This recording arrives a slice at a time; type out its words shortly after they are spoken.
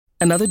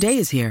Another day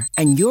is here,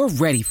 and you're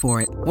ready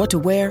for it. What to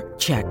wear?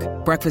 Check.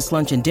 Breakfast,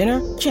 lunch, and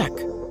dinner? Check.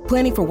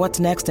 Planning for what's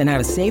next and how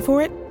to save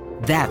for it?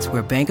 That's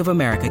where Bank of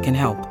America can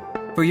help.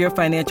 For your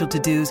financial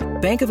to-dos,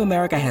 Bank of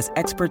America has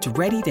experts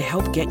ready to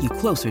help get you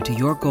closer to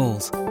your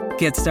goals.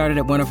 Get started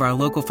at one of our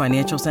local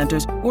financial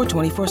centers or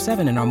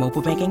 24/7 in our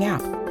mobile banking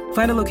app.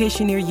 Find a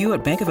location near you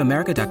at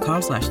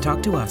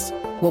bankofamerica.com/talktous.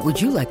 What would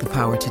you like the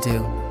power to do?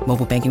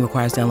 Mobile banking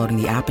requires downloading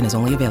the app and is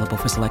only available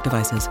for select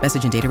devices.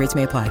 Message and data rates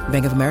may apply.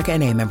 Bank of America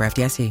N.A., member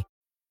FDIC.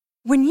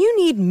 When you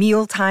need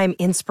mealtime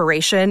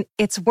inspiration,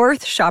 it's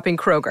worth shopping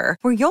Kroger,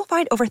 where you'll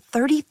find over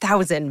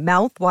 30,000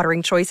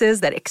 mouth-watering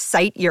choices that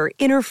excite your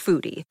inner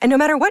foodie. And no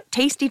matter what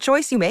tasty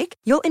choice you make,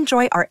 you'll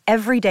enjoy our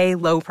everyday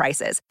low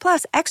prices,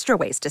 plus extra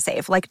ways to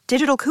save, like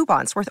digital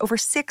coupons worth over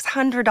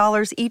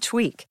 $600 each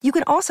week. You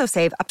can also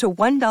save up to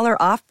 $1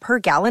 off per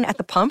gallon at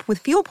the pump with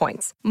fuel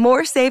points.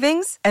 More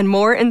savings and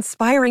more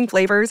inspiring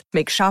flavors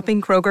make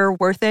shopping Kroger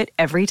worth it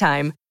every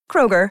time.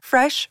 Kroger,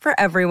 fresh for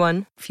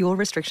everyone. Fuel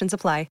restrictions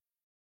apply.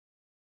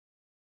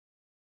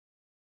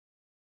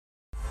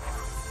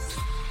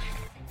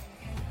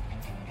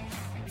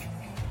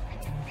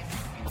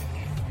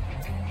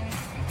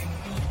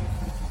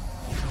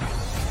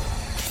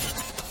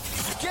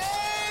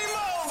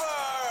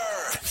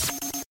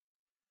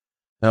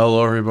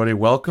 Hello, everybody.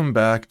 Welcome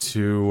back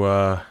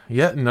to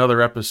yet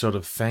another episode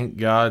of Thank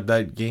God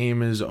That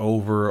Game Is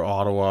Over,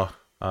 Ottawa.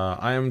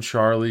 I am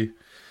Charlie,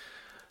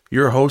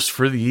 your host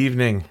for the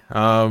evening.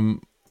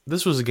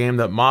 This was a game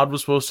that Maud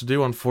was supposed to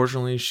do.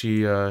 Unfortunately,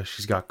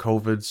 she's got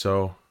COVID,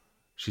 so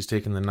she's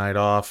taking the night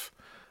off,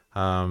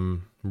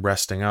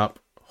 resting up.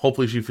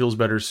 Hopefully, she feels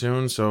better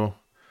soon. So,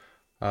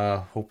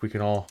 hope we can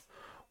all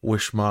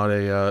wish Maud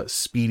a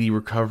speedy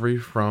recovery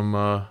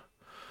from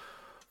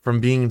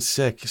being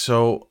sick.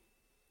 So.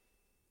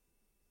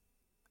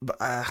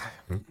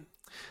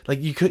 Like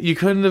you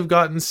couldn't have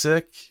gotten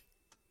sick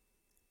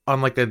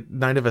on like a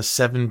night of a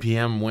 7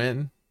 p.m.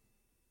 win.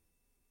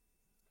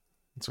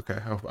 It's okay.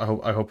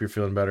 I hope you're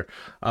feeling better.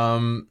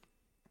 In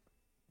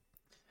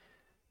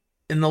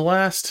the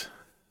last,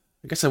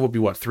 I guess that would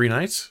be 3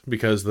 nights,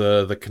 because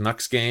the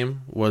Canucks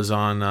game was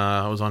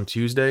on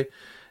Tuesday.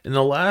 In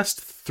the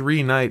last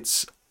 3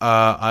 nights,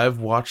 I've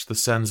watched the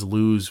Sens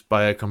lose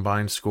by a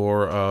combined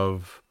score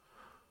of.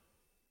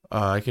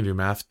 I can do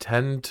math.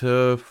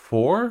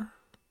 10-4.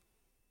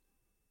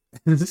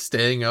 It's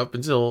staying up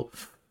until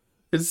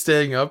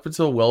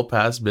well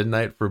past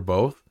midnight for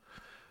both.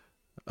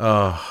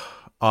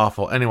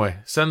 Awful. Anyway,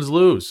 Sens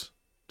lose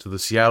to the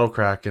Seattle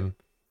Kraken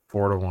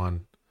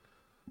 4-1.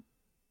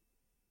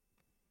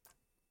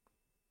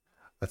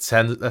 That's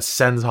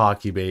Sens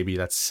hockey, baby.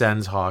 That's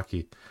Sens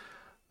hockey.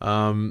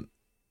 Right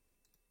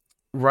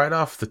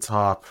off the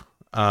top,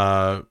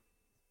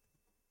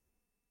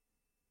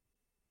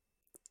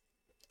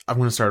 I'm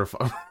going to start a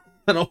fight.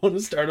 I don't want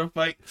to start a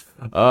fight.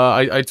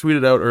 I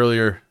tweeted out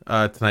earlier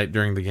tonight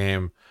during the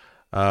game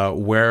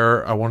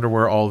where I wonder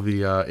where all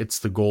the it's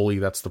the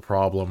goalie that's the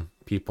problem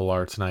people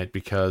are tonight,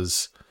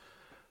 because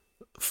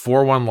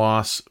 4-1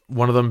 loss,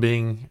 one of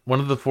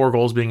the 4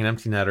 goals being an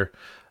empty netter.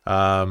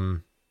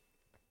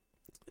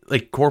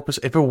 Like Corpus,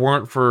 if it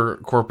weren't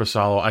for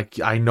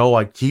Korpisalo, I know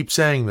I keep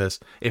saying this,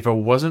 if it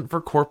wasn't for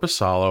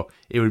Korpisalo,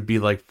 it would be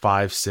like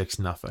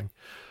 5-6-0.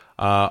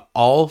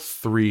 All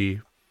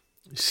 3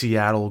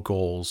 Seattle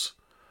goals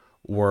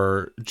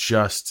were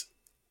just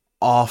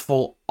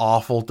awful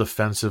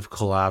defensive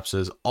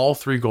collapses. All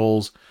 3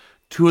 goals,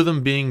 2 of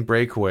them being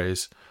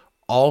breakaways,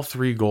 all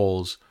 3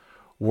 goals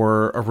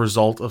were a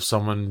result of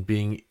someone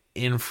being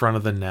in front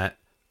of the net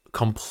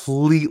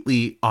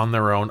completely on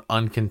their own,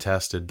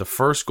 uncontested. The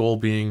first goal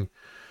being,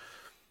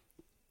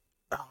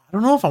 I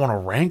don't know if I want to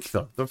rank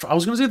them. I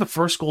was going to say the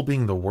first goal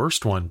being the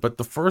worst one, but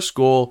the first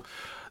goal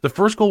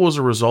was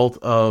a result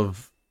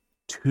of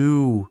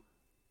 2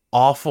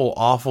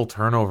 awful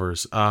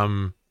turnovers.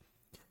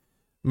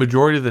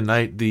 Majority of the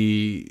night,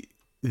 the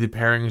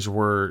pairings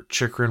were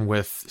Chychrun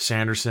with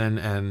Sanderson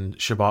and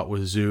Shabbat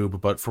with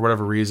Zub, but for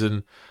whatever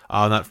reason,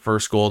 on that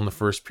first goal in the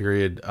first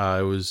period,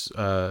 it was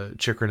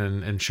Chychrun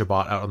and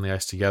Shabbat out on the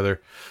ice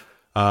together.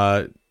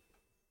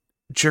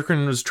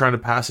 Chychrun was trying to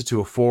pass it to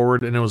a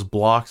forward, and it was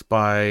blocked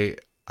by,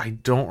 I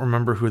don't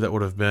remember who that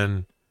would have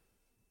been.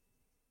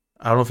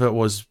 I don't know if it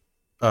was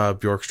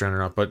Bjorkstrand or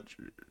not, but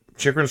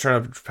Chychrun's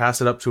trying to pass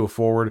it up to a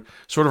forward,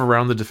 sort of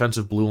around the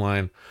defensive blue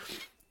line,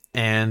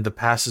 and the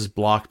pass is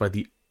blocked by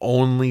the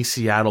only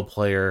Seattle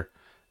player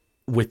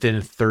within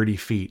 30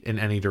 feet in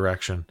any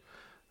direction.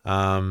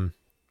 And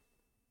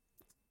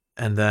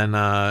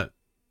then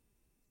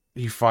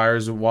he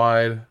fires it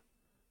wide.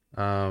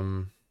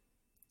 There's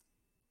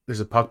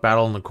a puck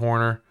battle in the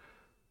corner.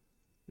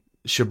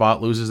 Shabbat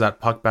loses that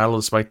puck battle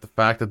despite the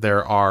fact that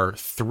there are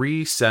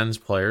 3 Sens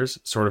players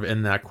sort of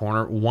in that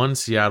corner. 1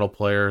 Seattle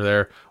player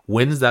there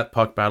wins that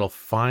puck battle,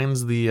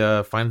 finds the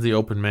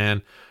open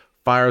man,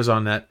 fires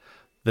on net.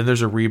 Then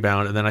there's a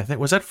rebound, and then I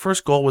think, was that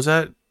first goal? Was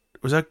that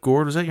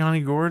Gord? Was that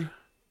Yanni Gord?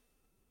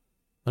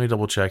 Let me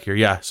double check here.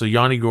 Yeah, so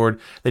Yanni Gord.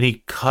 Then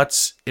he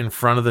cuts in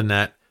front of the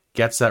net,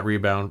 gets that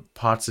rebound,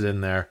 pots it in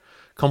there.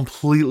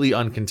 completely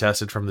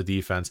uncontested from the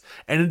defense.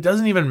 And it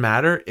doesn't even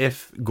matter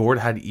if Gord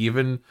had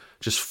even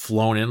just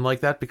flown in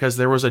like that, because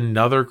there was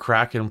another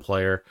Kraken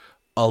player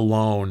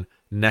alone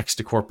next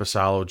to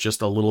Korpisalo,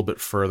 just a little bit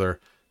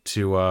further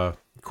to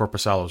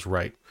Korpisalo's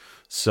right.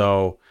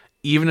 So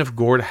even if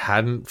Gord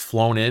hadn't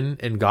flown in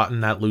and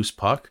gotten that loose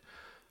puck,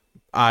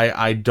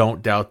 I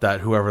don't doubt that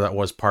whoever that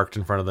was parked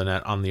in front of the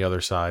net on the other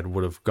side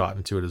would have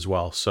gotten to it as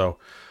well. So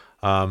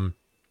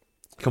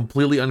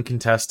completely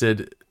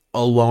uncontested,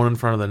 alone in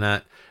front of the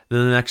net.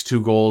 Then the next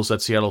 2 goals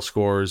that Seattle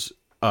scores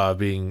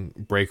being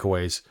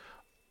breakaways,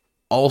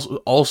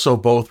 also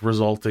both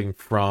resulting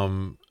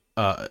from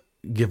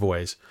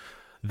giveaways.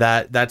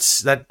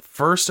 That's that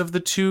first of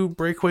the 2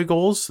 breakaway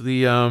goals.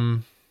 The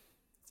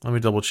let me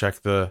double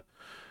check the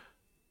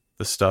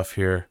stuff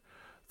here.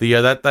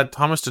 That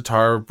Thomas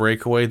Tatar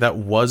breakaway, that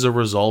was a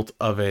result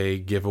of a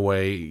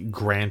giveaway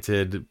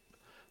granted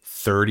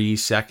 30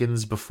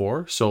 seconds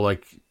before. So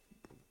like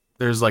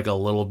there's like a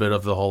little bit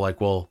of the whole like,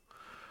 well,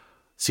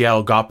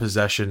 Seattle got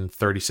possession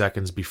 30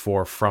 seconds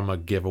before from a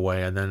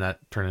giveaway, and then that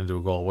turned into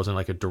a goal. It wasn't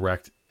like a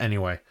direct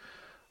anyway.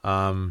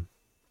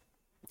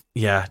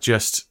 Yeah,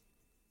 just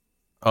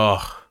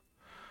so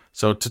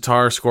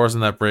Tatar scores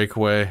in that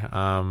breakaway.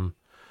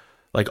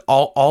 Like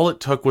all it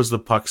took was the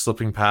puck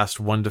slipping past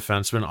one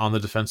defenseman on the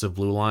defensive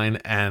blue line,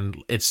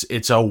 and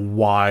it's a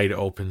wide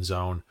open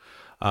zone.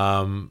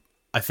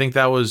 I think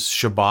that was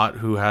Shabbat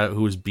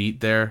who was beat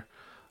there.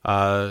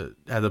 Had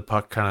the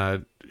puck kind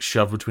of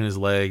shoved between his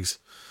legs,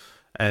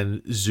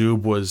 and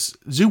Zub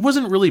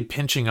wasn't really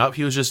pinching up.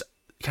 He was just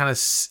kind of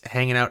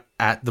hanging out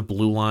at the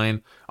blue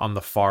line on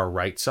the far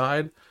right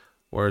side,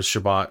 whereas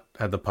Shabbat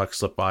had the puck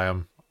slip by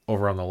him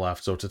over on the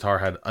left. So Tatar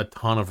had a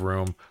ton of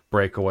room.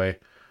 Breakaway,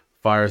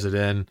 fires it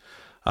in.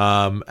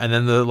 And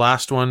then the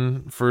last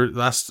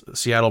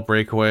Seattle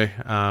breakaway,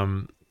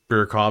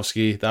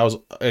 Burakovsky, that was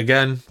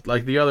again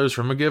like the others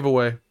from a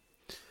giveaway.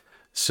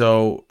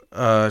 So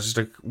just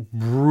a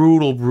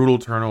brutal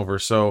turnover.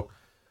 So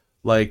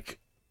like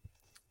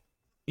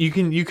you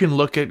can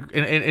look at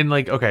and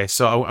like, okay,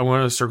 so I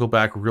want to circle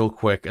back real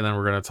quick, and then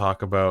we're going to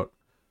talk about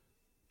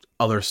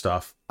other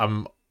stuff.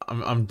 I'm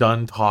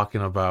done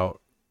talking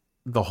about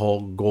the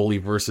whole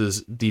goalie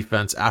versus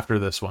defense after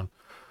this one.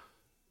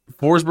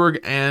 Forsberg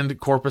and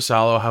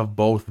Korpisalo have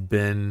both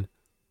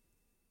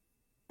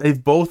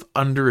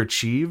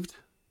underachieved,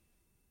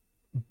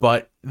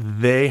 but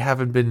they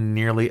haven't been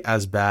nearly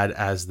as bad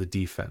as the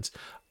defense.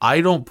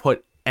 I don't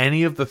put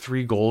any of the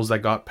 3 goals that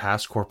got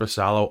past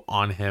Korpisalo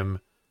on him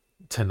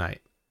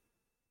tonight.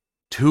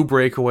 2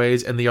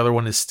 breakaways, and the other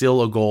one is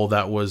still a goal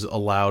that was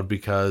allowed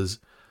because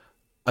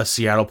a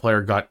Seattle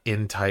player got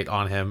in tight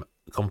on him,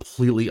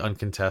 completely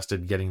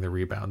uncontested, getting the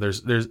rebound.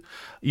 There's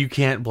you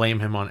can't blame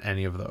him on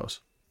any of those.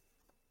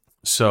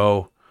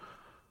 So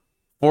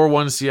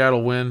 4-1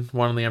 Seattle win,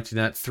 1 on the empty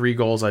net, 3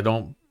 goals.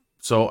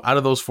 So out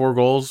of those 4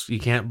 goals, you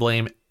can't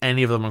blame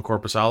any of them on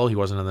Korpisalo. He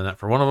wasn't in the net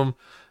for one of them,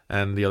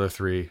 and the other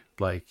 3,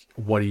 like,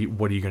 what are you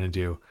going to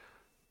do?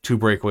 2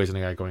 breakaways and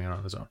a guy going in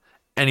on his own.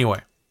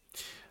 Anyway,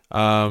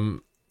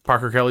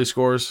 Parker Kelly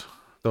scores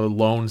the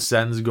lone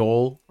Sens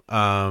goal.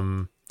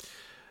 That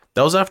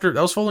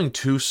was following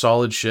 2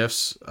 solid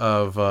shifts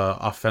of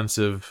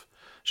offensive,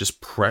 just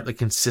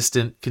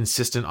consistent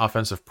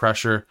offensive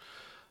pressure.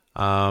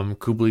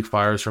 Kubalik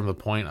fires from the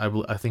point. I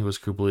think it was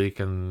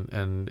Kubalik,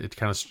 and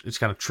it's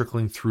kind of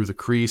trickling through the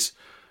crease.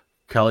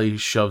 Kelly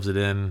shoves it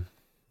in.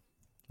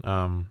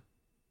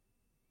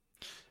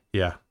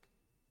 Yeah.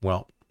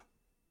 Well,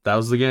 that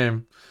was the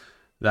game.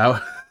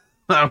 That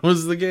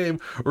was the game.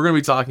 We're going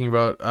to be talking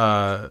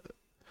about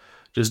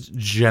just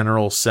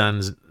general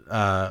Sens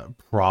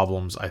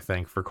problems, I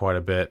think, for quite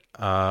a bit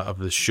of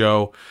the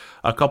show.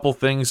 A couple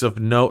things of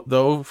note,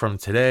 though, from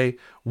today.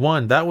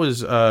 One, that was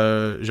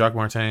Jacques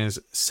Martin's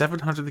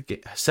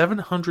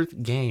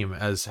 700th game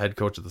as head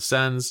coach of the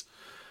Sens.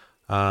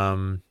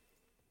 So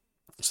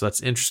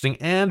that's interesting.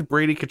 And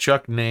Brady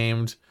Tkachuk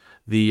named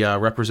the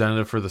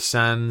representative for the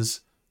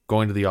Sens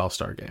going to the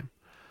All-Star game.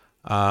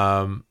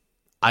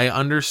 I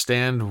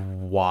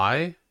understand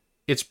why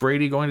it's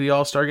Brady going to the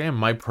All-Star game.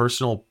 My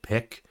personal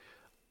pick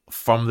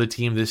from the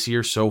team this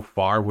year so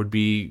far would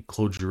be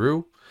Claude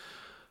Giroux.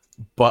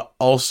 But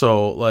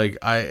also, like,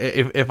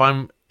 if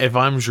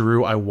I'm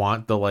Giroux, I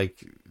want the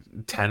like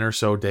 10 or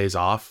so days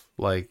off.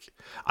 Like,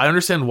 I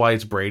understand why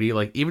it's Brady.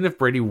 Like, even if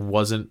Brady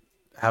wasn't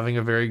having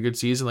a very good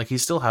season, like,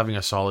 he's still having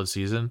a solid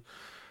season.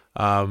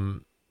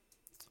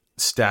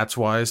 Stats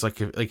wise,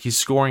 like he's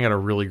scoring at a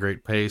really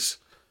great pace.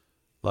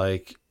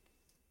 Like,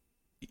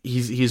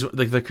 he's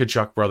like, the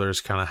Tkachuk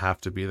brothers kind of have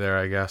to be there,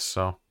 I guess.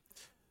 So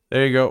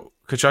there you go.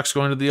 Tkachuk's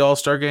going to the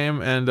All-Star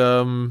game, and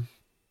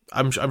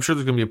I'm sure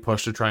there's gonna be a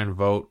push to try and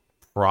vote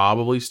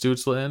probably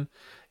Stützle in,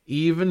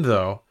 even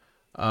though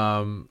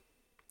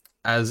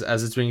as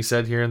it's being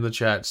said here in the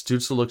chat,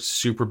 Stützle looked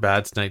super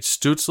bad tonight.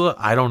 Stützle,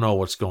 I don't know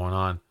what's going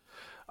on.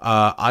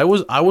 I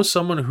was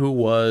someone who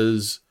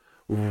was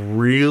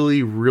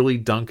really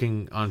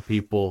dunking on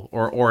people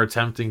or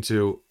attempting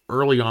to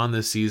early on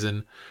this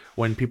season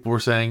when people were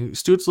saying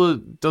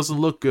Stützle doesn't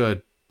look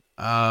good.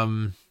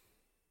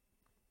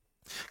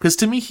 Because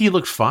to me, he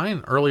looked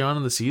fine early on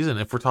in the season.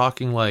 If we're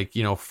talking like,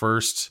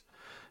 first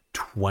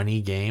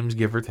 20 games,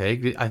 give or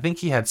take, I think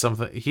he had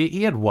something.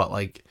 He had what,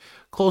 like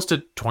close to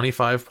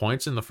 25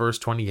 points in the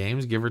first 20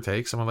 games, give or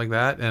take, something like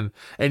that. And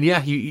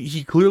yeah,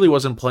 he clearly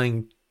wasn't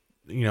playing,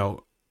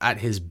 at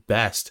his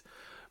best.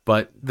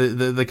 But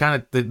the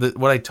kind of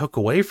what I took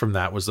away from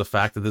that was the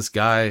fact that this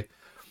guy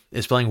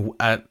is playing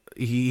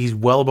he's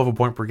well above a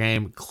point per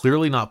game,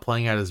 clearly not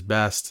playing at his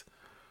best.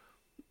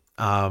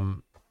 But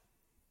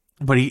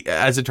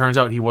as it turns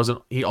out, he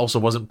also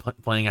wasn't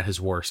playing at his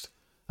worst.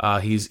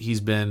 He's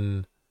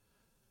been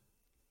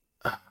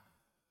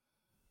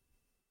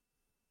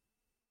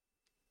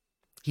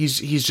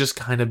he's just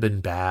kind of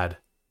been bad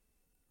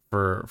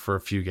for a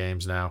few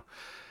games now.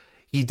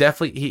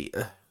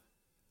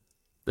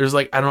 There's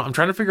like, I don't know, I'm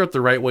trying to figure out the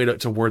right way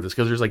to word this,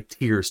 because there's like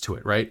tiers to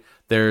it, right?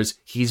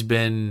 He's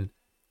been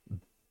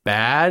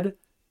bad,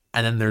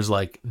 and then there's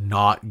like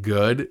not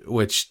good,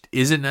 which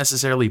isn't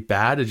necessarily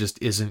bad, it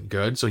just isn't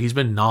good. So he's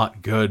been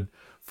not good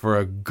for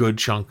a good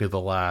chunk of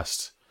the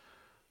last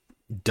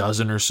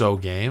dozen or so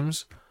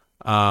games.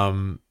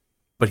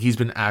 But he's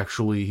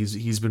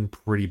been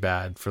pretty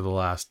bad for the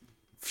last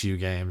few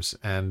games.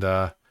 And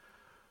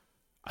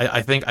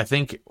I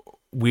think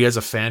we as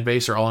a fan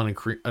base are all in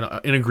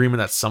agreement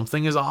that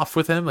something is off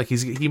with him. Like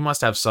he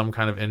must have some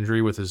kind of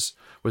injury with his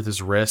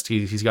wrist.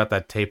 He's got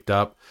that taped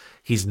up.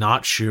 He's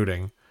not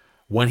shooting.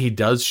 When he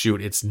does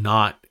shoot, it's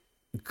not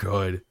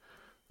good.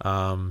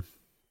 So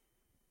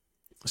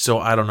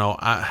I don't know.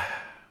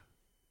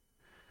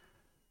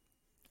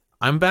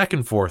 I'm back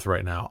and forth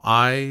right now.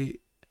 I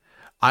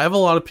have a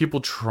lot of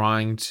people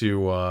trying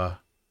to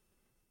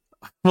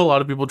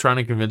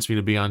convince me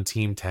to be on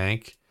Team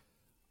Tank.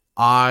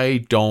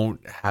 I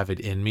don't have it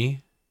in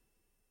me.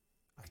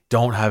 I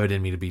don't have it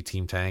in me to be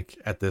Team Tank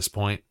at this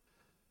point.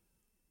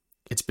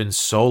 It's been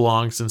so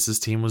long since this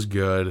team was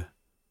good.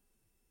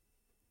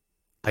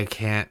 I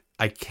can't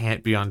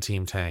be on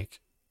Team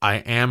Tank. I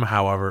am,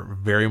 however,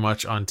 very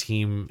much on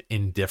Team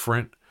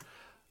Indifferent.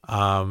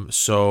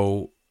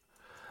 So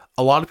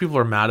a lot of people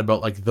are mad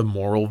about like the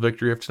moral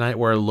victory of tonight,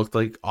 where it looked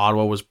like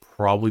Ottawa was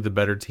probably the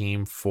better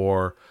team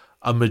for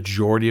a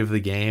majority of the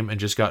game and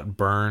just got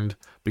burned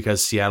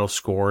because Seattle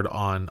scored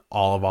on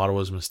all of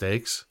Ottawa's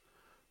mistakes.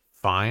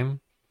 Fine.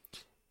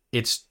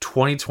 It's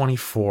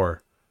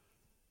 2024.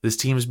 This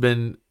team's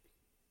been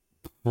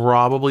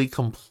probably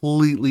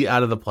completely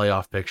out of the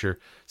playoff picture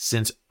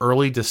since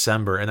early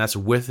December, and that's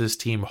with this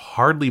team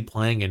hardly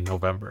playing in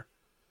November.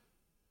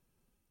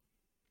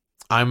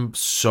 I'm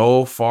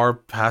so far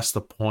past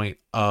the point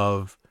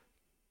of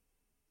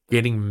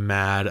getting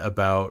mad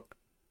about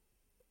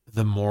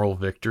the moral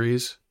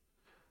victories.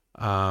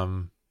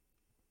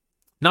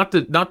 Not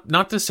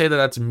to say that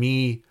that's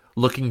me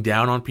looking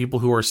down on people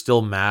who are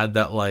still mad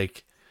that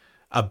like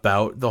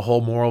about the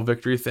whole moral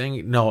victory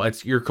thing. No,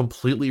 you're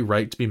completely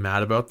right to be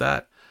mad about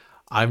that.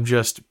 I'm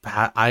just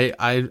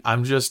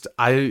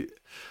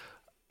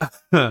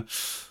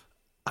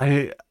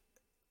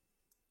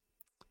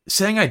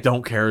saying I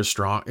don't care is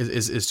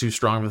too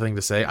strong of a thing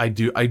to say. I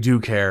do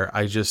care.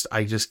 I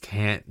just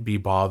can't be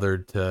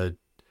bothered to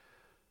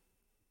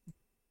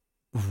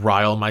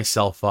rile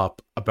myself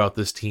up about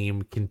this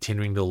team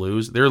continuing to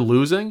lose. They're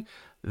losing.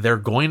 They're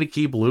going to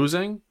keep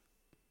losing.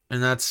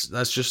 And that's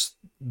just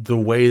the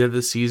way that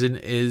the season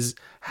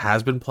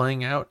has been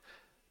playing out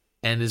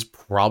and is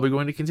probably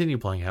going to continue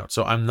playing out.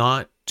 So I'm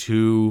not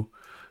too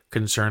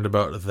concerned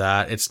about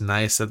that. It's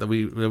nice that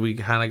we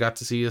kind of got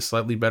to see a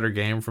slightly better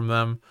game from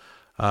them.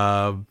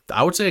 I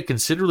would say a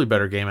considerably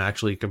better game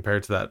actually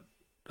compared to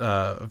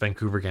that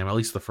Vancouver game, at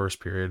least the first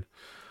period.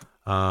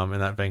 In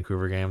that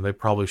Vancouver game, they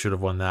probably should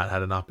have won that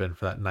had it not been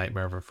for that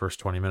nightmare of the first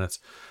 20 minutes.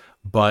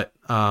 But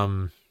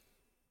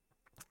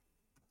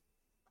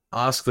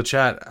ask the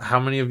chat, how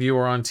many of you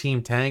are on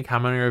Team Tank? How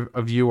many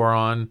of you are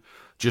on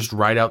just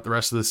ride out the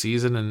rest of the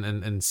season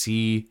and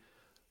see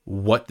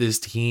what this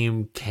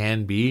team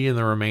can be in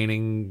the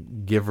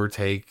remaining, give or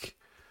take,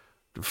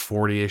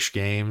 40-ish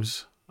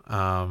games?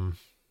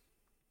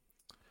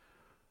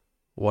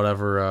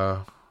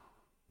 Whatever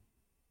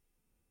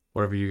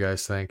you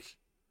guys think.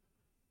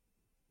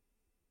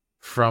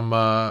 From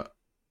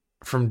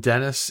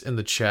Dennis in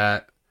the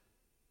chat,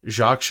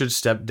 Jacques should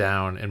step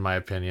down, in my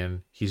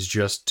opinion. He's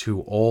just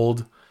too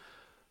old.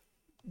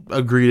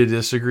 Agree to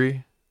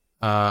disagree.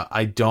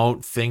 I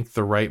don't think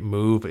the right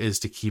move is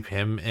to keep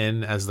him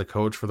in as the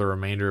coach for the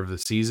remainder of the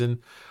season.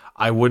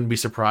 I wouldn't be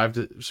surprised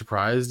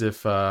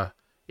if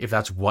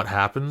that's what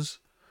happens.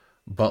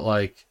 But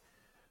like,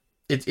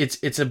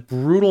 it's a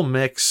brutal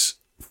mix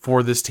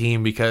for this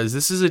team, because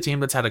this is a team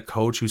that's had a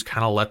coach who's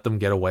kind of let them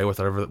get away with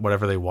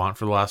whatever they want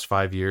for the last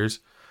 5 years.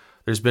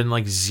 There's been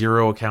like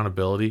zero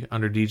accountability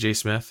under DJ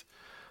Smith.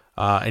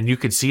 And you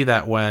could see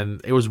that when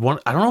it was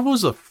I don't know if it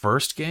was the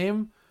first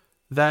game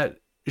that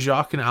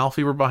Jacques and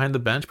Alfie were behind the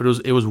bench, but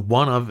it was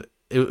one of,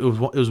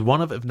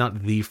 if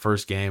not the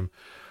first game,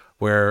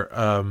 where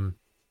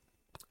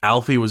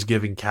Alfie was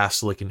giving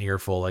Kastelic an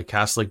earful. Like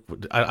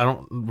Kastelic, I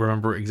don't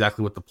remember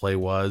exactly what the play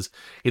was.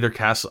 Either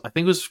I think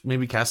it was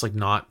maybe Kastelic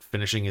not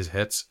finishing his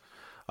hits,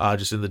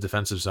 just in the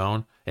defensive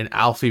zone, and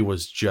Alfie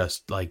was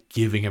just like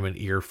giving him an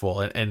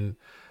earful, and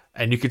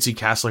you could see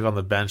Kastelic on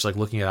the bench, like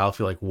looking at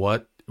Alfie, like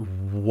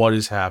what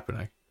is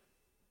happening?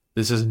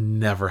 This has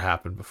never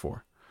happened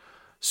before.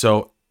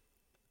 So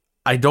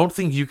I don't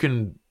think you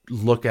can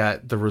look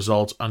at the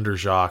results under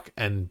Jacques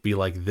and be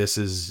like, this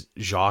is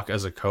Jacques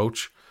as a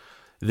coach.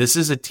 This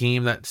is a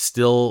team that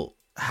still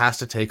has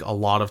to take a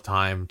lot of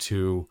time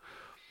to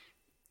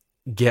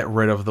get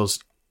rid of those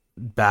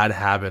bad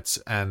habits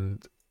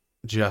and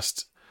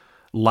just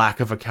lack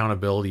of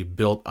accountability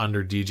built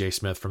under DJ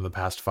Smith from the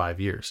past 5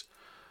 years.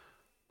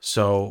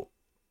 So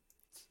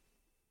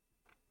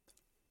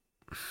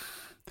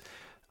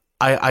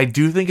I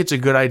do think it's a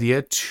good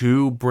idea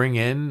to bring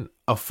in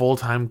a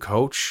full-time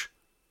coach,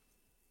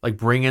 like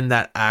bring in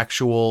that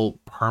actual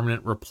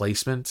permanent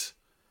replacement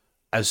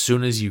as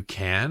soon as you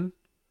can.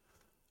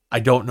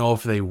 I don't know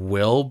if they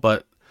will,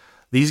 but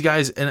these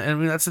guys, and I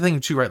mean, that's the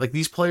thing too, right? Like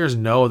these players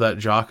know that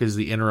Jacques is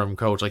the interim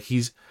coach. Like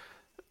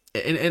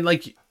and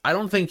like, I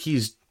don't think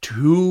he's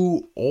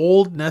too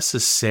old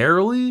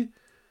necessarily.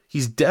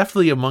 He's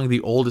definitely among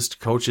the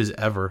oldest coaches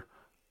ever.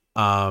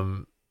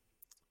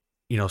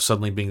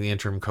 Suddenly being the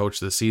interim coach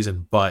this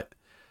season, but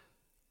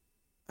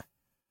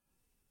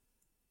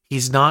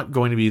he's not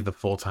going to be the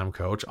full-time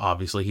coach.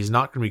 Obviously, he's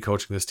not going to be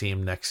coaching this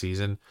team next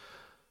season.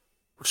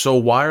 So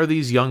why are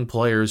these young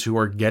players who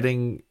are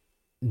getting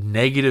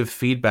negative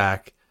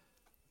feedback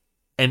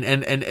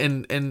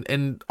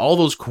and all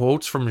those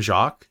quotes from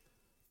Jacques,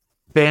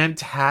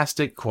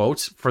 fantastic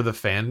quotes for the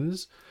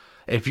fans.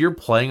 If you're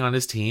playing on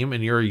his team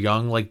and you're a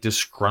young, like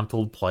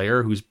disgruntled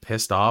player who's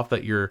pissed off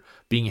that you're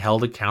being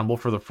held accountable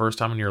for the first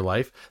time in your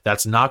life,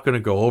 that's not going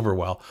to go over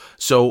well.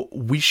 So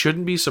we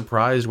shouldn't be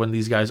surprised when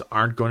these guys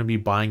aren't going to be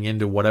buying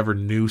into whatever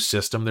new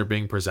system they're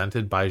being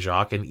presented by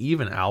Jacques and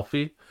even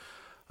Alfie.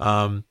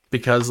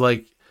 Because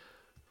like,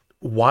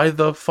 why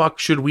the fuck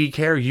should we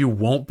care? You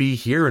won't be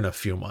here in a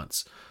few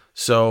months.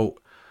 So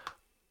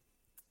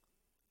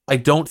I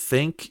don't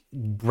think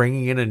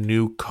bringing in a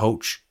new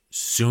coach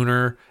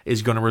sooner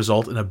is going to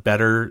result in a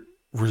better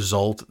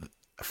result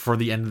for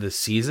the end of the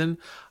season.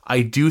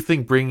 I do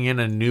think bringing in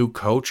a new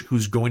coach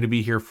who's going to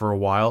be here for a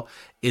while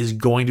is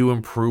going to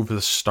improve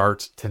the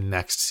start to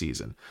next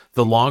season.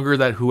 The longer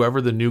that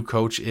whoever the new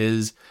coach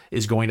is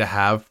going to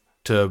have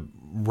to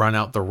run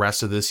out the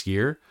rest of this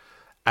year,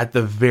 at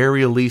the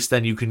very least,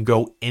 then you can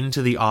go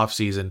into the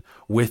offseason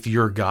with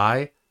your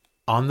guy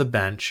on the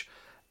bench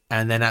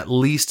and then at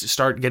least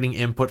start getting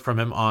input from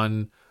him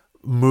on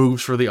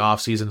moves for the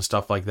offseason,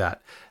 stuff like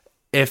that.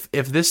 If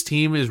this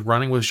team is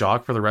running with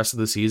Jacques for the rest of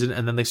the season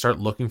and then they start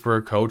looking for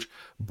a coach,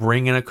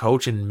 bring in a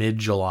coach in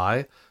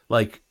mid-July,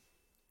 like,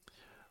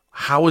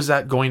 how is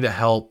that going to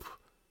help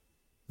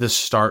the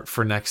start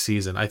for next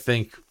season? I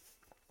think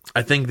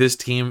this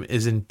team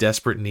is in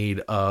desperate need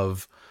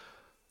of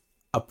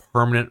a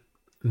permanent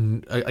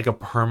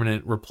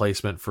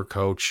replacement for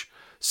coach,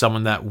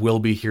 someone that will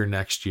be here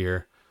next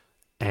year,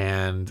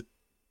 and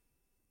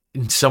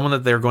someone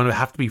that they're going to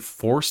have to be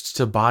forced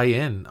to buy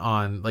in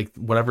on, like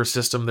whatever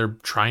system they're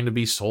trying to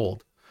be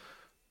sold.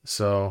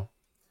 So,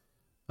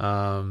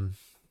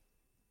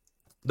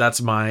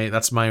 that's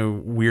my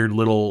weird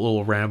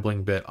little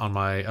rambling bit on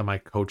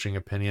my coaching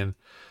opinion.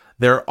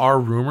 There are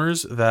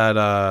rumors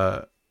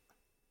that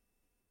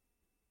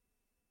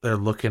they're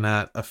looking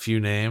at a few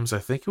names. I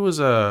think it was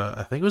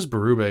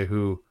Berube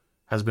who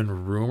has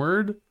been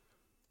rumored.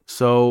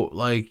 So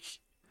like,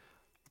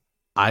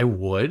 I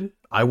would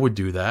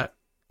do that.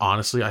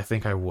 Honestly, I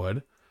think I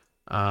would.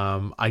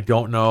 I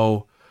don't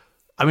know.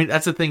 I mean,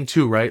 that's the thing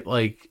too, right?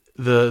 Like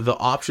the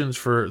options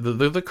for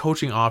the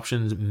coaching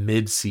options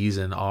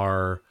mid-season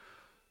are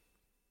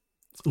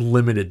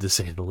limited, to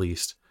say the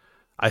least.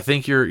 I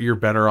think you're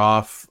better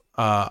off,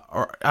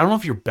 or I don't know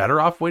if you're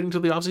better off waiting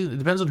till the offseason. It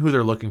depends on who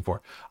they're looking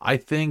for. I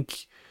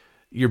think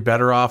you're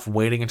better off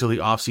waiting until the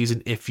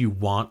offseason if you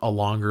want a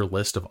longer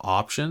list of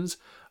options.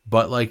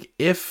 But like,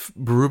 if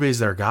Berube's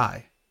their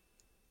guy,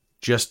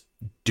 just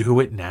do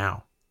it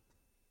now.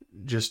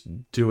 Just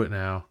do it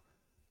now.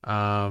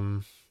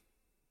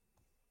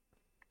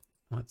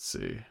 Let's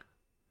see.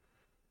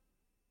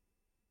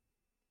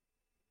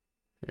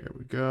 Here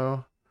we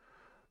go.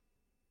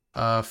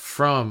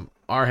 From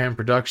Arham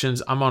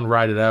Productions, I'm on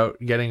Ride It Out.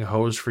 Getting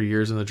hosed for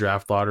years in the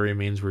draft lottery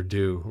means we're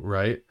due,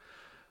 right?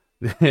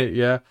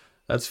 Yeah,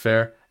 that's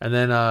fair. And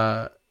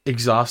then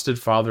Exhausted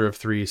Father of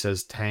Three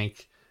says,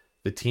 Tank,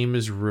 the team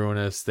is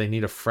ruinous. They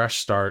need a fresh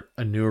start,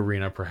 a new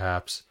arena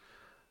perhaps.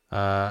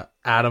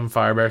 Adam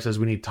Firebear says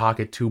we need Talk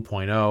It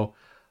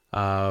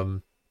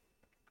 2.0.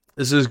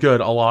 This is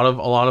good. A lot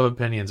of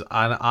opinions.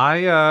 And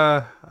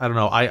I don't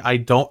know. I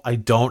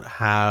don't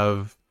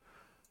have,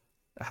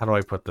 how do I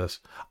put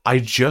this? I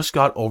just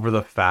got over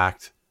the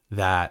fact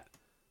that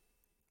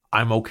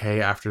I'm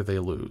okay after they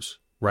lose,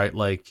 right?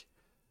 Like,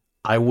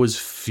 I was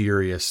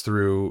furious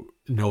through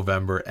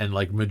November and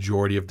like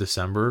majority of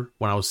December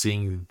when I was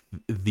seeing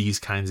these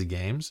kinds of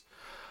games.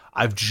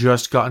 I've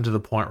just gotten to the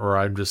point where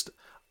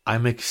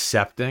I'm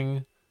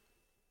accepting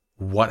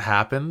what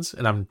happens,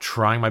 and I'm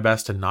trying my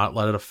best to not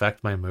let it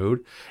affect my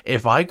mood.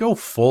 If I go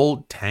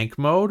full tank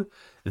mode,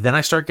 then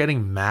I start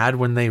getting mad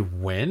when they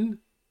win.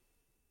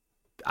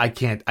 I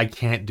can't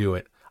do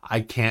it.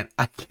 I can't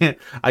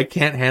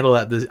handle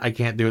that. I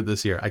can't do it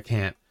this year. I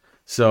can't.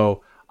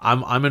 So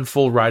I'm in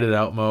full ride it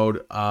out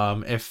mode.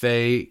 If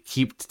they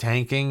keep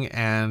tanking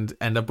and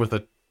end up with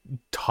a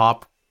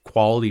top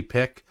quality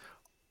pick,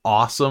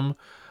 awesome.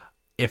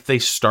 If they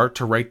start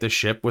to right the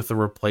ship with the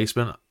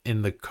replacement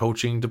in the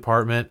coaching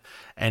department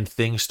and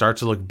things start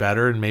to look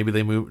better, and maybe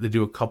they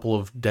do a couple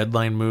of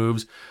deadline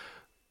moves,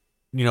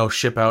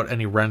 ship out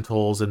any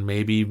rentals and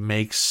maybe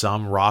make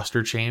some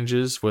roster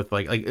changes with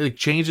like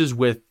changes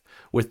with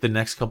the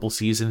next couple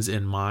seasons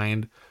in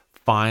mind.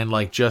 Fine,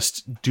 like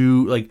just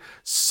do like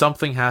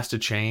something has to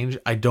change.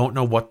 I don't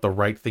know what the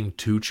right thing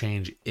to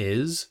change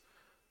is,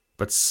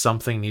 but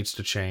something needs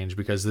to change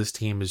because this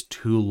team is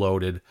too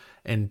loaded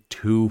and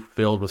too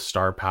filled with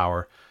star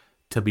power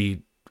to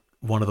be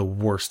one of the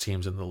worst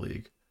teams in the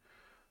league.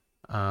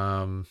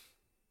 From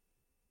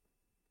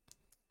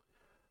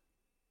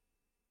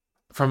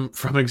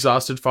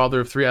Exhausted Father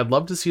of Three, I'd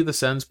love to see the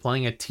Sens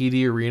playing at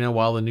TD Arena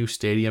while the new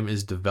stadium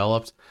is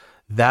developed.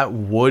 That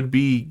would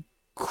be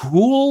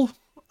cool.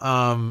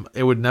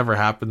 It would never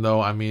happen though.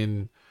 I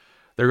mean,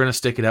 they're going to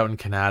stick it out in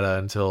Canada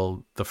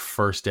until the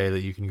first day that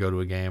you can go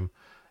to a game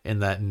in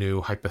that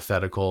new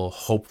hypothetical,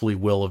 hopefully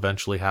will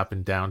eventually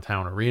happen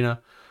downtown arena.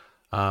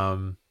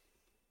 I'm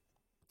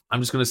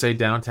just going to say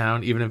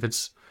downtown, even if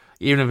it's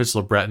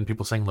LeBreton.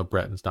 People saying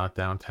LeBreton's not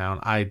downtown.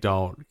 I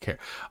don't care.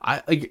 I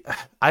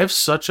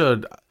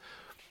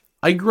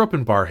grew up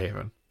in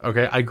Barrhaven.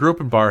 Okay. I grew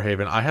up in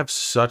Barrhaven. I have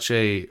such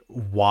a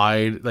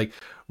wide, like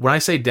when I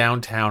say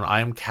downtown, I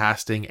am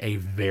casting a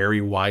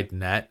very wide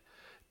net.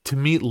 To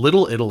me,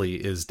 Little Italy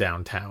is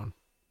downtown,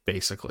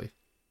 basically.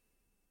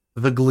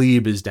 The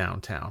Glebe is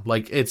downtown.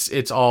 Like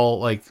it's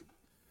all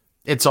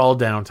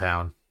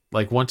downtown.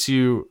 Like once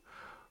you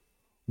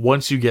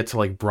get to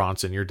like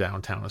Bronson, you're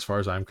downtown as far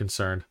as I'm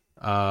concerned.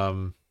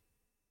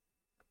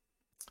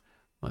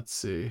 Let's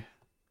see.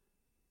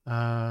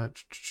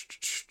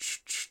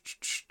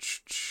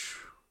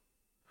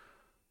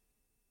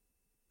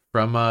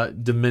 From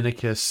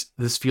Dominicus,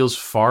 this feels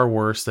far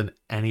worse than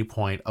any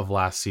point of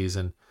last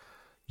season.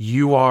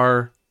 You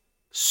are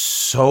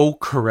so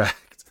correct.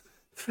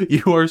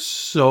 You are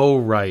so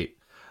right.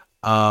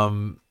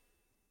 And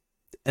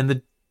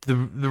the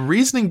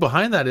reasoning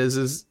behind that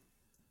is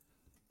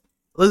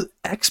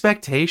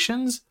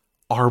expectations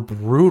are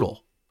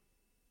brutal.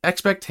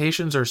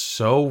 Expectations are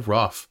so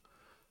rough.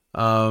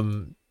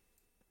 Around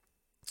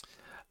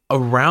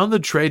the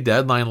trade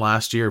deadline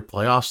last year,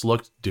 playoffs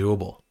looked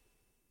doable.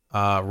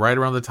 Right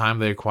around the time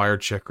they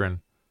acquired Chychrun,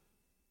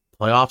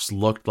 playoffs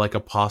looked like a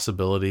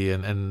possibility,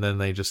 and then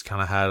they just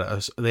kind of had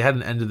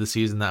an end of the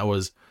season that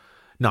was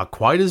not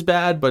quite as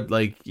bad, but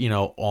like,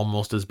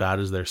 almost as bad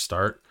as their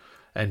start,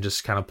 and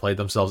just kind of played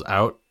themselves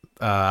out.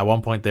 At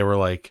one point they were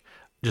like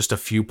just a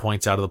few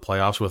points out of the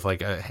playoffs with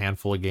like a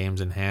handful of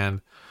games in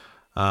hand.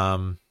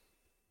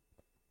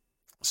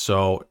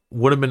 So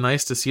would have been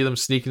nice to see them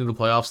sneak into the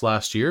playoffs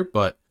last year,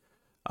 but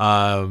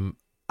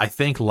I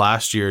think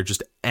last year,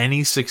 just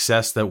any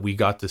success that we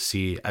got to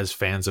see as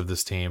fans of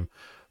this team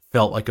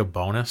felt like a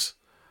bonus.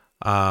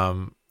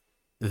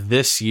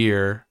 This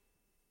year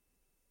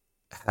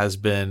has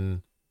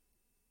been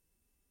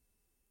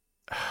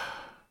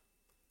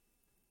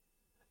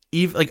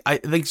even I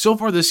think so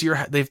far this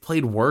year they've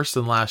played worse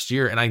than last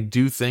year, and I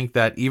do think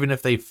that even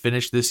if they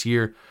finish this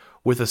year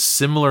with a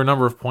similar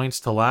number of points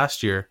to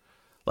last year,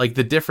 like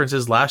the difference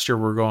is last year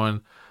we're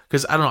going,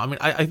 because I don't know. I mean,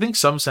 I think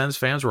some Sens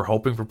fans were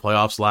hoping for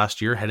playoffs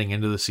last year heading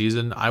into the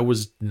season. I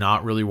was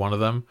not really one of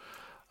them.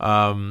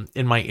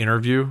 In my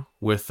interview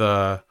with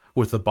the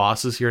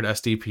bosses here at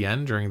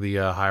SDPN during the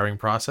hiring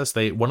process,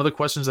 one of the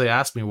questions they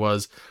asked me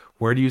was,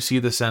 where do you see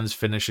the Sens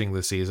finishing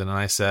the season? And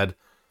I said,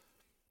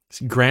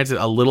 granted,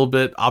 a little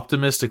bit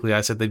optimistically,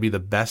 I said they'd be the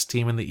best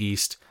team in the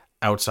East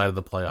outside of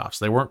the playoffs.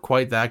 They weren't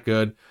quite that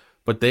good,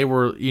 but they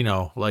were,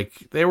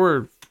 they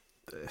were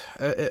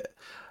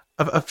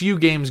a few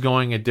games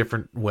going a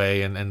different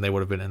way, and they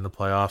would have been in the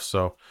playoffs.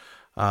 So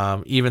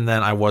even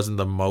then, I wasn't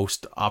the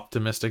most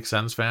optimistic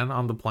Sens fan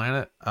on the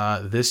planet.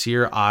 This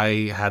year,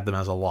 I had them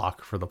as a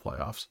lock for the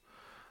playoffs.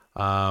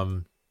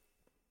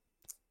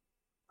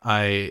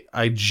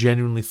 I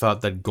genuinely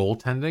thought that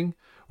goaltending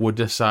would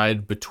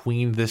decide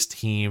between this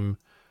team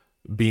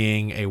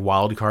being a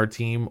wild card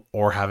team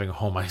or having a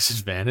home ice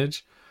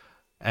advantage.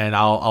 And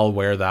I'll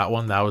wear that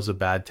one. That was a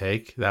bad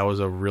take. That was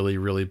a really,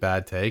 really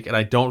bad take. And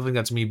I don't think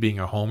that's me being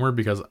a homer,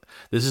 because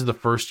this is the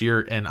first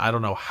year and I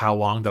don't know how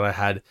long that I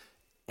had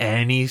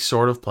any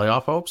sort of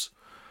playoff hopes.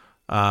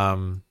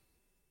 And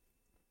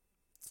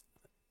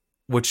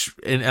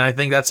I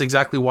think that's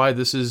exactly why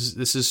this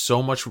is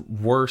so much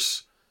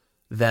worse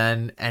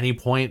than any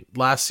point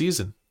last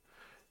season.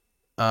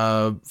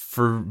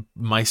 For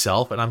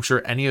myself, and I'm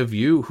sure any of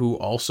you who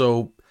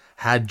also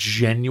had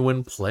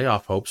genuine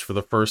playoff hopes for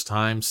the first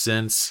time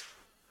since,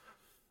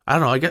 I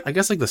don't know. I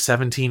guess like the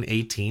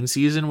 17-18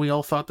 season, we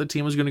all thought the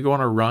team was going to go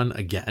on a run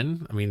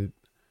again. I mean,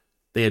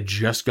 they had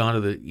just gone to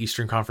the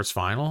Eastern Conference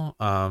Final.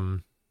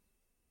 Then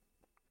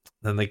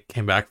they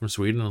came back from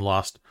Sweden and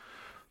lost.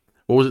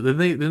 What was it?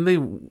 Didn't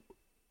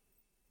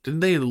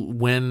they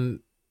win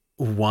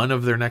one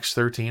of their next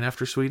 13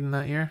 after Sweden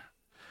that year?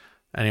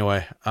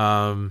 Anyway,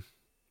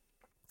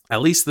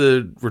 at least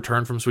the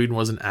return from Sweden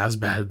wasn't as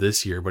bad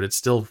this year, but it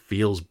still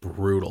feels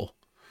brutal.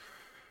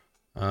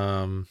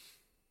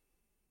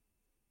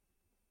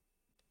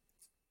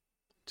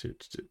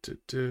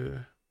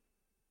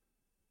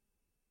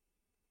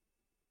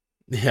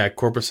 Yeah,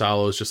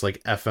 Korpisalo is just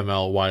like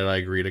FML. Why did I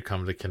agree to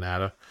come to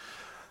Canada?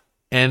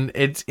 And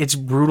it's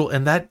brutal.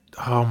 And that,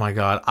 oh my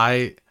god,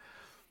 I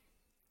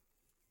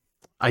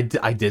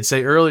did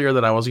say earlier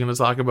that I wasn't going to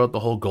talk about the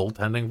whole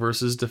goaltending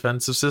versus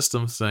defensive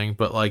systems thing,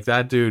 but like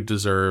that dude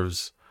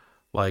deserves,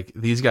 like,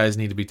 these guys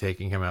need to be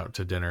taking him out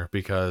to dinner,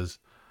 because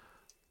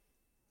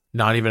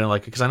not even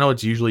like, because I know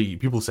it's usually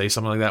people say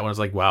something like that when it's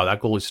like, wow, that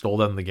goalie stole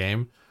that in the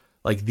game.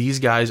 Like, these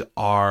guys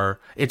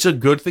are, it's a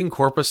good thing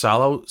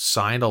Korpisalo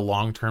signed a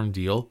long-term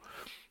deal,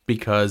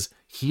 because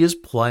he is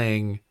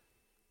playing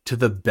to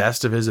the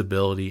best of his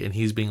ability and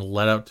he's being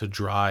let out to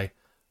dry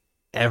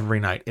every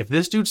night. If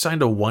this dude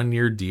signed a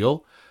 1-year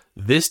deal,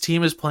 this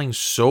team is playing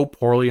so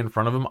poorly in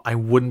front of him, I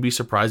wouldn't be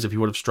surprised if he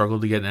would have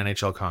struggled to get an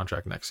NHL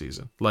contract next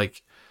season.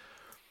 Like,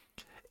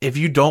 if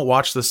you don't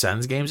watch the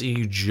Sens games and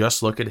you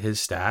just look at his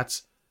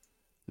stats,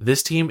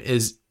 this team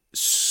is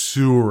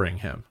sewering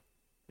him.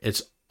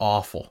 It's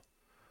awful.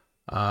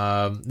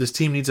 This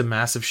team needs a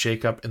massive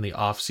shakeup in the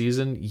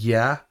offseason.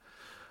 Yeah.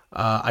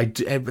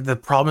 The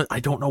problem is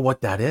I don't know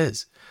what that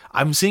is.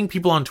 I'm seeing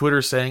people on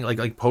Twitter saying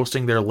like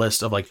posting their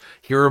list of like,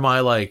 here are my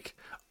like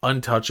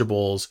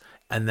untouchables,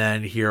 and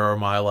then here are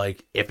my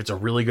like, if it's a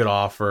really good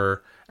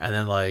offer, and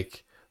then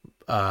like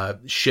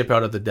ship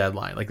out at the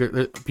deadline. Like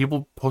there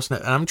people posting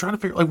it, and I'm trying to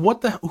figure like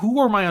who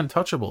are my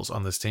untouchables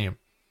on this team?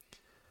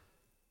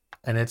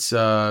 And it's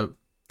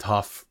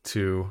tough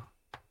to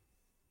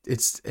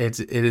it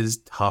is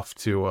tough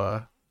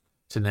to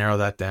narrow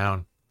that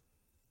down.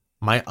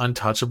 My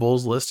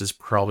untouchables list is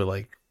probably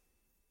like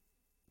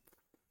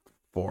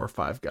 4 or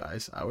 5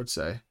 guys, I would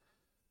say.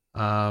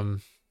 From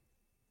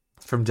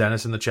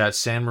Dennis in the chat,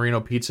 San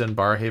Marino Pizza in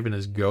Barhaven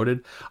is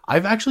goated.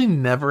 I've actually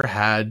never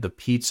had the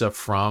pizza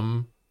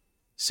from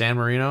San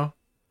Marino.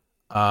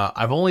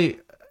 I've only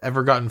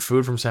ever gotten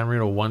food from San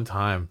Marino one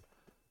time.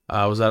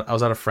 I was at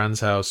a friend's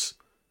house.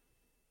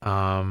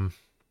 I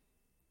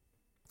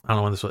don't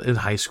know when this was, in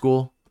high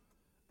school,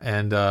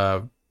 and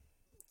her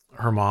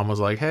mom was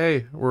like,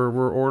 "Hey,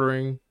 we're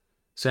ordering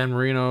San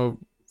Marino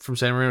from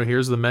San Marino.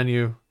 Here's the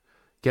menu.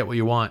 Get what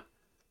you want."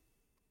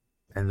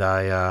 And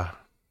I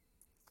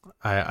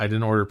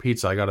didn't order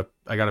pizza. I got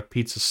a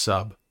pizza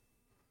sub.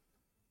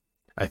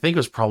 I think it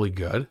was probably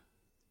good,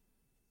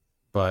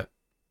 but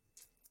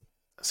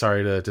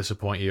sorry to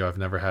disappoint you. I've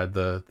never had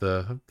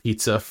the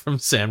pizza from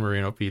San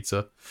Marino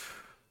Pizza.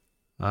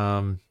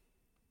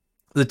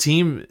 The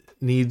team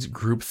needs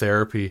group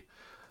therapy.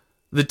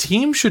 The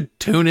team should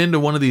tune into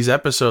one of these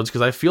episodes,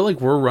 because I feel like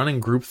we're running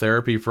group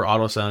therapy for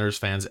Ottawa Senators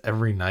fans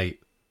every night.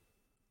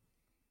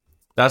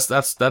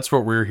 That's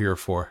what we're here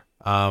for.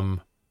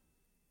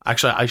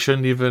 Actually, I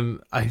shouldn't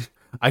even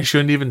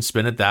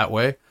spin it that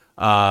way.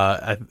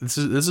 This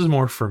is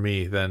more for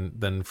me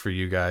than for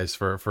you guys,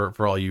 for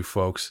all you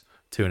folks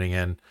tuning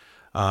in.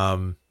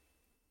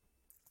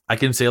 I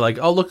can say like,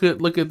 oh, look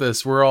at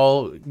this. We're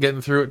all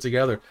getting through it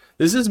together.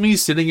 This is me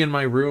sitting in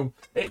my room.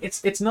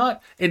 It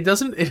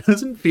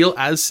doesn't feel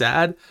as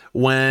sad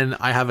when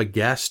I have a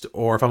guest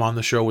or if I'm on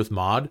the show with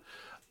Maud.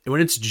 When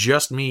it's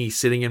just me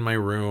sitting in my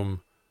room,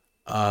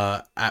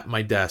 at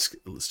my desk,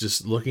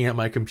 just looking at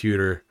my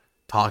computer,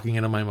 talking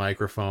into my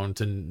microphone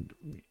to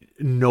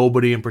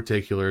nobody in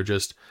particular,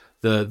 just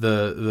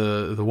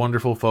the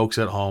wonderful folks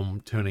at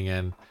home tuning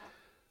in.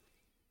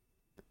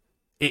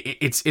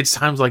 It's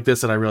times like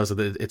this that I realize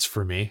that it's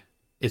for me.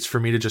 It's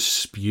for me to just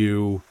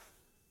spew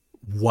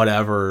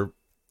whatever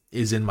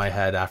is in my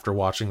head after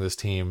watching this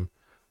team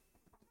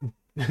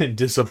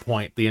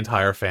disappoint the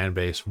entire fan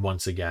base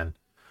once again.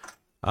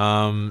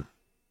 Yeah,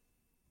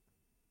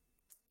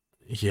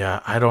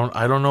 I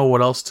don't know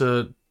what else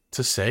to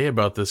say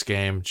about this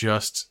game.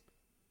 Just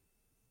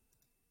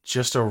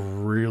a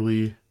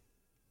really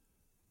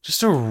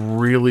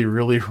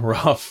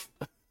rough,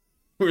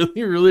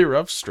 really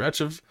rough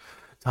stretch of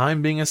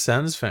time being a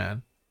Sens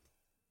fan.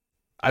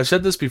 I've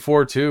said this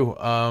before too.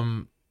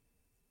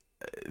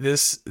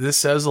 This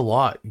says a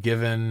lot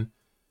given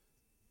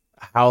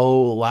how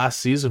last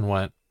season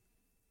went,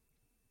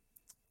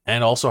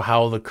 and also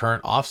how the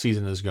current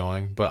offseason is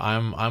going. But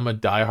I'm a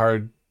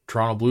diehard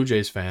Toronto Blue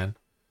Jays fan,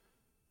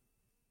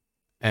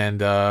 and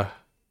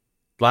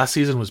last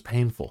season was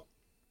painful,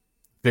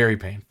 very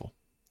painful.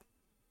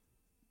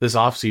 This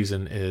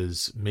offseason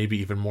is maybe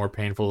even more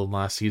painful than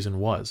last season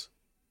was.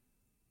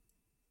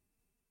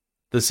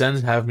 The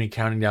Sens have me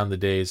counting down the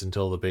days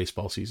until the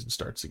baseball season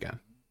starts again.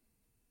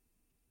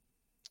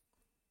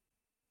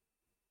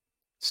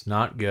 It's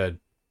not good.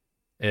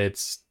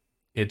 It's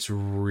It's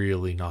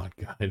really not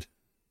good.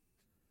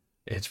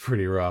 It's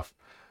pretty rough.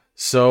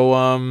 So,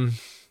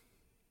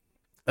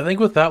 I think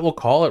with that, we'll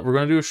call it. We're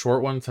going to do a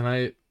short one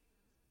tonight.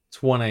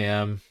 It's 1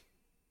 a.m.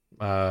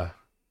 Not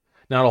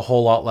a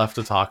whole lot left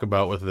to talk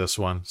about with this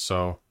one.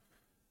 So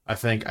I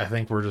think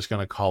we're just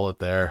going to call it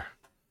there.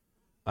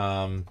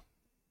 I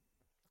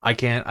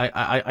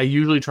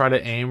usually try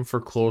to aim for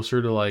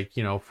closer to like,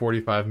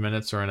 45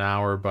 minutes or an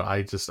hour,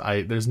 but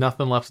there's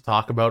nothing left to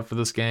talk about for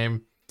this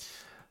game.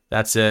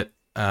 That's it.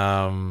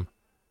 We'll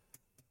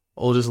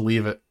just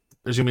leave it.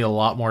 There's going to be a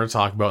lot more to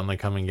talk about in the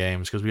coming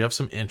games because we have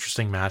some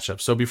interesting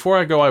matchups. So before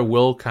I go, I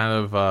will kind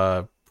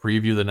of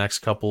preview the next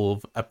couple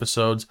of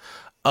episodes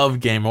of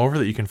Game Over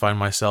that you can find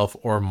myself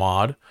or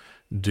Mod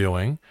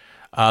doing.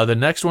 The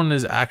next one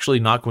is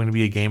actually not going to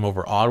be a Game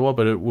Over Ottawa,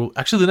 but it will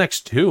actually the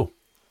next two.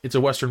 It's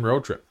a Western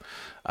road trip.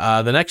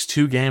 The next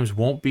two games you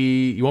won't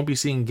be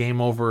seeing Game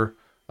Over.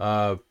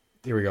 Here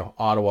we go,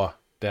 Ottawa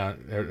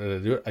down.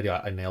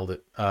 I nailed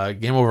it.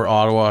 Game Over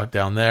Ottawa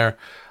down there.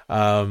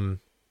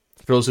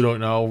 For those who don't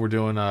know, we're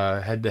doing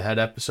head-to-head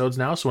episodes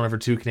now. So whenever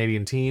two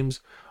Canadian teams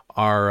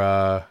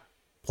are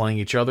playing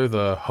each other,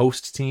 the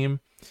host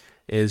team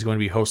is going to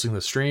be hosting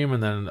the stream,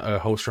 and then a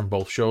host from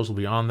both shows will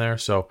be on there.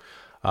 So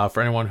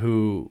for anyone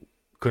who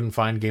couldn't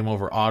find Game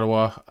Over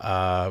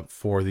Ottawa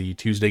for the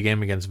Tuesday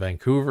game against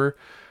Vancouver,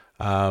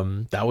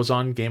 that was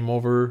on Game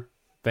Over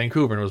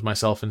Vancouver, and it was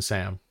myself and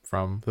Sam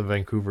from the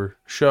Vancouver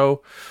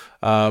show.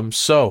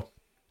 So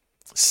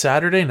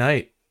Saturday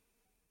night,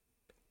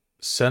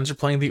 Sens are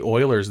playing the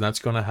Oilers, and that's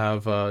going to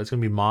have it's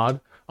going to be Mod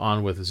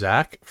on with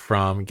Zach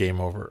from Game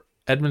Over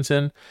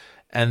Edmonton,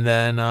 and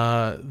then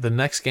the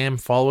next game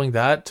following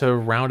that to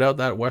round out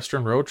that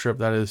Western road trip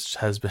that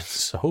has been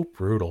so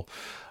brutal.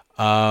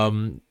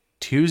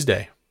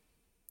 Tuesday,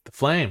 the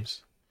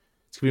Flames.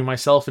 It's going to be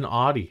myself and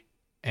Audie,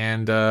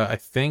 and I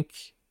think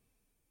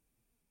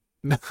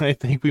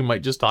we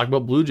might just talk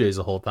about Blue Jays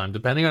the whole time,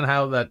 depending on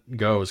how that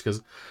goes,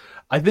 because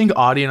I think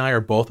Audie and I are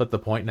both at the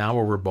point now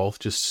where we're both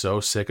just so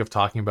sick of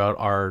talking about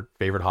our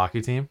favorite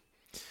hockey team.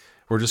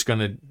 We're just going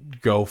to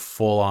go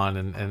full on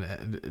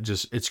and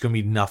just, it's going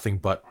to be nothing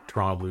but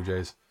Toronto Blue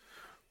Jays.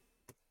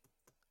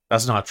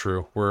 That's not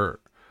true.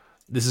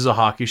 This is a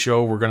hockey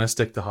show. We're going to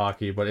stick to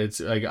hockey, but it's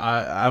like,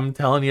 I'm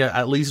telling you,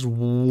 at least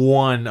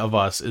one of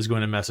us is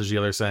going to message the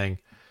other saying,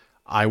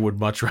 I would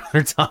much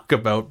rather talk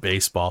about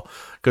baseball,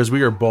 because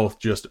we are both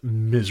just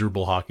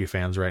miserable hockey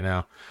fans right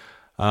now.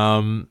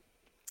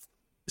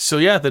 So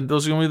yeah,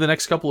 those are going to be the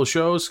next couple of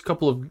shows,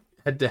 couple of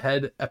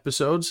head-to-head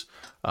episodes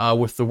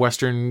with the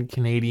Western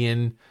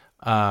Canadian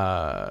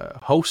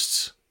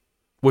hosts,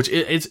 which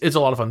it's a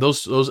lot of fun.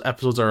 Those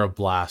episodes are a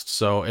blast.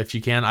 So if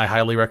you can, I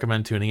highly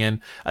recommend tuning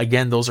in.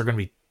 Again, those are going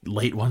to be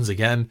late ones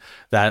again.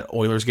 That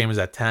Oilers game is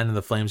at 10 and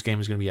the Flames game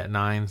is going to be at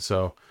 9.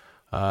 So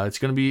it's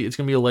going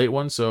to be a late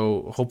one.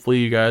 So hopefully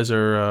you guys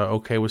are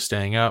okay with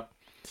staying up.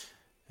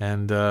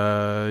 And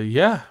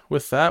yeah,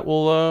 with that,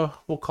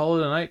 we'll call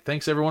it a night.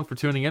 Thanks everyone for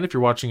tuning in if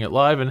you're watching it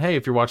live. And hey,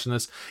 if you're watching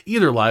this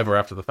either live or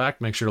after the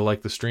fact, make sure to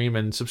like the stream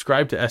and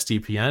subscribe to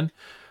SDPN,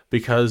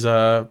 because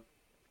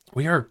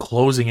we are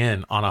closing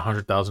in on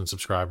 100,000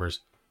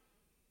 subscribers.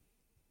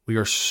 We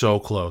are so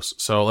close.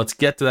 So let's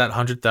get to that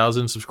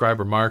 100,000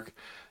 subscriber mark.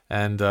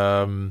 And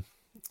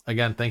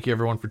again, thank you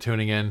everyone for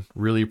tuning in.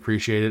 Really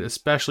appreciate it,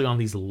 especially on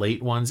these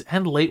late ones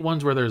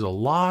where there's a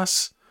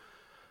loss.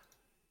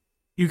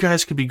 You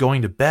guys could be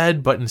going to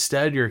bed, but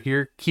instead you're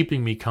here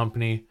keeping me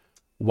company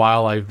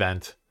while I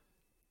vent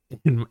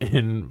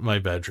in my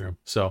bedroom.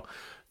 So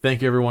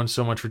thank you everyone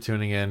so much for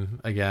tuning in.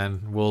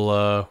 Again,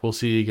 we'll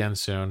see you again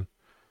soon.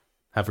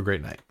 Have a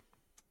great night.